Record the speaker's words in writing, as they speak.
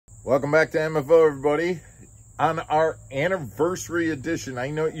Welcome back to MFO, everybody. On our anniversary edition, I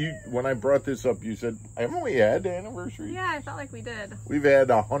know you, when I brought this up, you said, haven't we had anniversary? Yeah, I felt like we did. We've had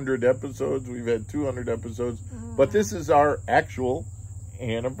 100 episodes. We've had 200 episodes. But this is our actual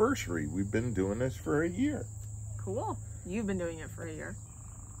anniversary. We've been doing this for a year. Cool. You've been doing it for a year.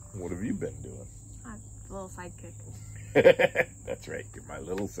 What have you been doing? I'm a little sidekick. That's right. You're my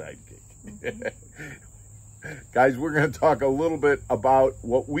little sidekick. Guys, we're going to talk a little bit about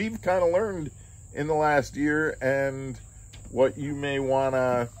what we've kind of learned in the last year and what you may want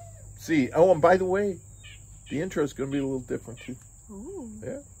to see. Oh, and by the way, the intro is going to be a little different too. Ooh.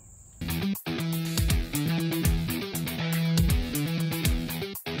 Yeah.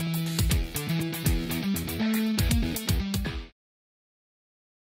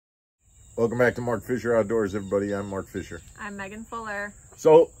 Welcome back to Mark Fisher Outdoors, everybody. I'm Mark Fisher. I'm Megan Fuller.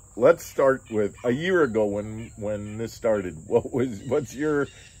 So let's start with a year ago when this started. What's your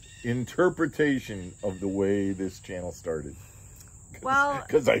interpretation of the way this channel started? Well,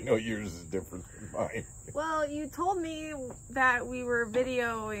 because I know yours is different than mine. Well, you told me that we were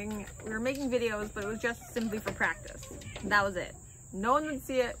making videos, but it was just simply for practice. That was it. No one would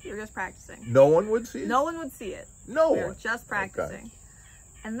see it. You were just practicing. No one would see it? No one would see it. No we one. were just practicing. Okay.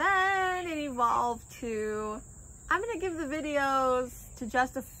 And then it evolved to, I'm going to give the videos to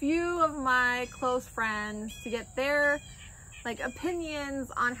just a few of my close friends to get their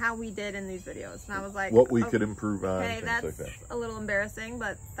opinions on how we did in these videos. And I was like, what we could improve on. Okay, that's like that. a little embarrassing,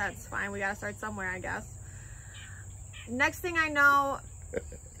 but that's fine. We got to start somewhere, I guess. Next thing I know,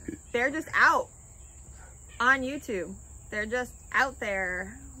 they're just out on YouTube. They're just out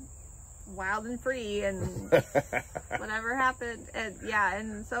there wild and free, and whatever happened, and yeah,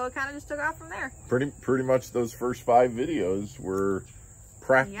 and so it kind of just took off from there. Pretty much those first 5 videos were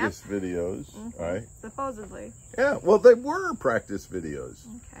practice videos, right? Supposedly. Yeah, well, they were practice videos.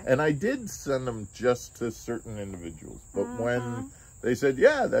 Okay. And I did send them just to certain individuals. But when they said,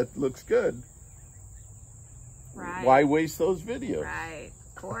 yeah, that looks good, right, why waste those videos? Right,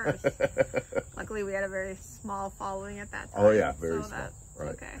 of course. Luckily, we had a very small following at that time. Oh, yeah, very small.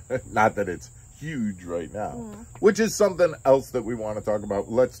 Right. Okay. Not that it's huge right now, which is something else that we want to talk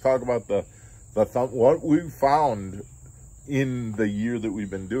about. Let's talk about what we found in the year that we've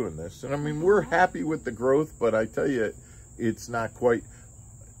been doing this. And I mean, we're happy with the growth, but I tell you, it's not quite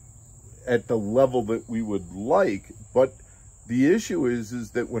at the level that we would like. But the issue is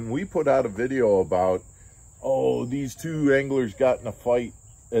that when we put out a video about, oh, these 2 anglers got in a fight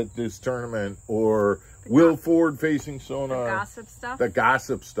at this tournament, or Will Ford facing sonar. The gossip stuff? The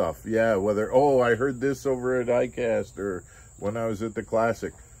gossip stuff, yeah. Whether, oh, I heard this over at iCast or when I was at the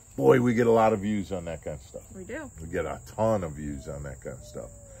Classic. Boy, we get a lot of views on that kind of stuff. We do. We get a ton of views on that kind of stuff.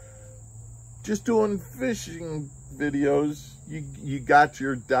 Just doing fishing videos, you got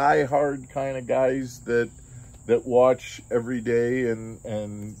your die-hard kind of guys that watch every day,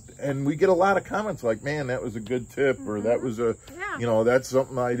 and we get a lot of comments like, man, that was a good tip, or that was you know, that's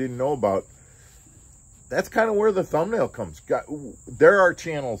something I didn't know about. That's kind of where the thumbnail comes. There are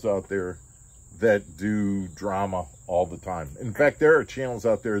channels out there that do drama all the time. In fact, there are channels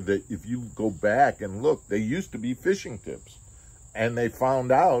out there that if you go back and look, they used to be fishing tips, and they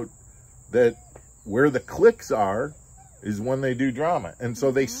found out that where the clicks are is when they do drama. And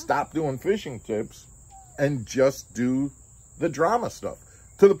so they stopped doing fishing tips and just do the drama stuff,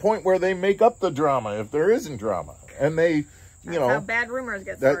 to the point where they make up the drama if there isn't drama. And they, you know, how bad rumors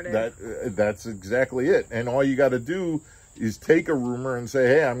get started. That's exactly it. And all you got to do is take a rumor and say,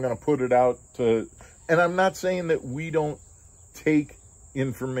 hey, I'm going to put it out to, and I'm not saying that we don't take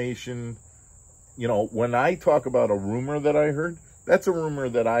information, you know, when I talk about a rumor that I heard, that's a rumor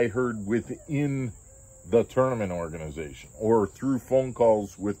that I heard within the tournament organization or through phone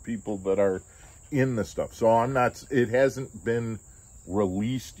calls with people that are in the stuff. So I'm not, it hasn't been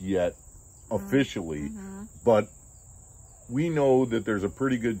released yet officially, but we know that there's a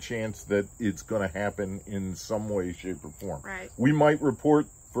pretty good chance that it's going to happen in some way, shape, or form. Right. We might report,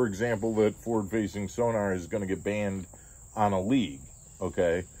 for example, that forward-facing sonar is going to get banned on a league,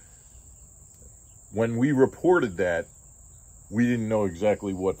 okay? When we reported that, we didn't know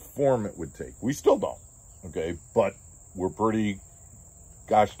exactly what form it would take. We still don't, okay? But we're pretty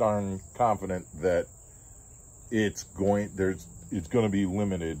gosh darn confident that it's going to be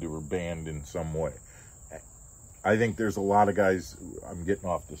limited or banned in some way. I think there's a lot of guys, I'm getting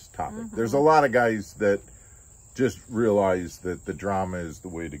off this topic. There's a lot of guys that just realize that the drama is the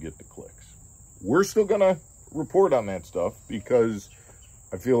way to get the clicks. We're still going to report on that stuff because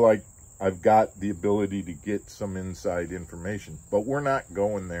I feel like I've got the ability to get some inside information, but we're not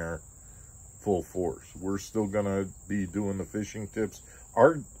going there full force. We're still going to be doing the fishing tips.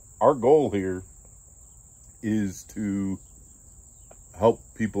 our goal here is to help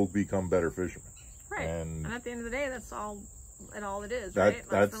people become better fishermen. Right. And at the end of the day, that's all it is, right?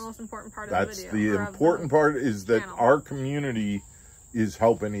 That's the most important part of the video. That's the important part, is that our community is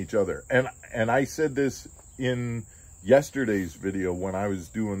helping each other. And I said this in yesterday's video when I was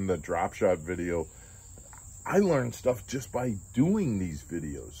doing the drop shot video. I learned stuff just by doing these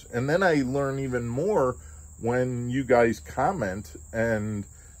videos. And then I learn even more when you guys comment and,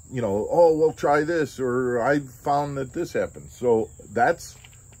 you know, oh, well, try this, or I found that this happened. So that's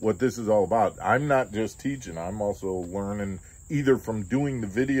what this is all about. I'm not just teaching. I'm also learning either from doing the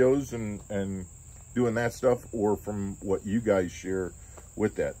videos and doing that stuff, or from what you guys share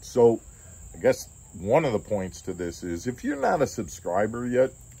with that. So I guess one of the points to this is, if you're not a subscriber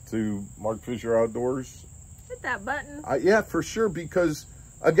yet to Mark Fisher Outdoors, hit that button. Yeah, for sure. Because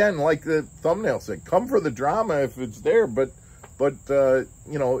again, like the thumbnail said, come for the drama if it's there, but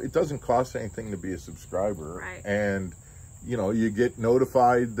you know, it doesn't cost anything to be a subscriber. Right. And you know, you get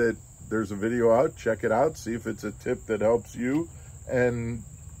notified that there's a video out. Check it out, see if it's a tip that helps you, and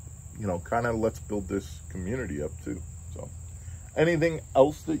you know, kind of let's build this community up too. So anything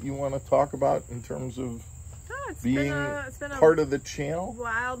else that you want to talk about in terms of being part of the channel?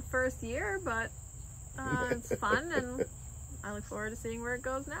 Wild first year, but it's fun, and I look forward to seeing where it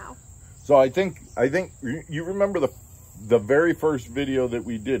goes now. So I think you remember the very first video that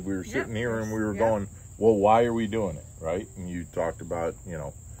we did. We were sitting here and we were going, well, why are we doing it, right? And you talked about, you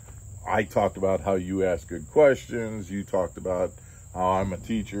know, I talked about how you ask good questions. You talked about how I'm a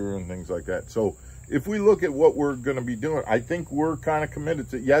teacher and things like that. So if we look at what we're going to be doing, I think we're kind of committed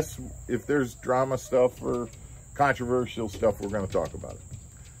to, yes, if there's drama stuff or controversial stuff, we're going to talk about it.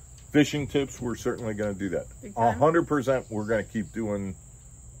 Fishing tips, we're certainly going to do that. 100%, we're going to keep doing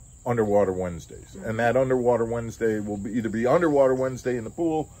Underwater Wednesdays. And that Underwater Wednesday will either be Underwater Wednesday in the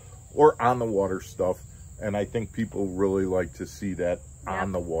pool or on the water stuff. And I think people really like to see that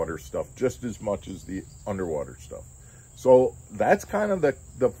on the water stuff just as much as the underwater stuff. So that's kind of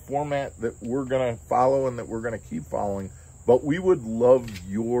the format that we're going to follow and that we're going to keep following. But we would love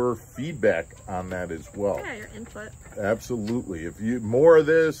your feedback on that as well. Yeah, your input. Absolutely. If you more of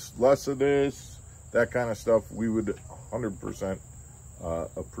this, less of this, that kind of stuff, we would 100%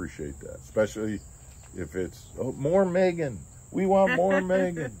 appreciate that. Especially if it's more Megan. We want more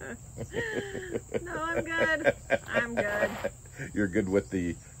Megan. No, I'm good. I'm good. You're good with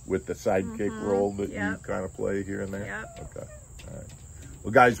the sidekick role that you kind of play here and there? Yep. Okay. All right.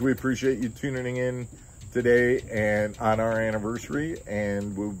 Well, guys, we appreciate you tuning in today and on our anniversary,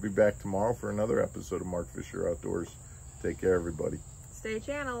 and we'll be back tomorrow for another episode of Mark Fisher Outdoors. Take care, everybody. Stay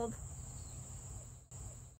channeled.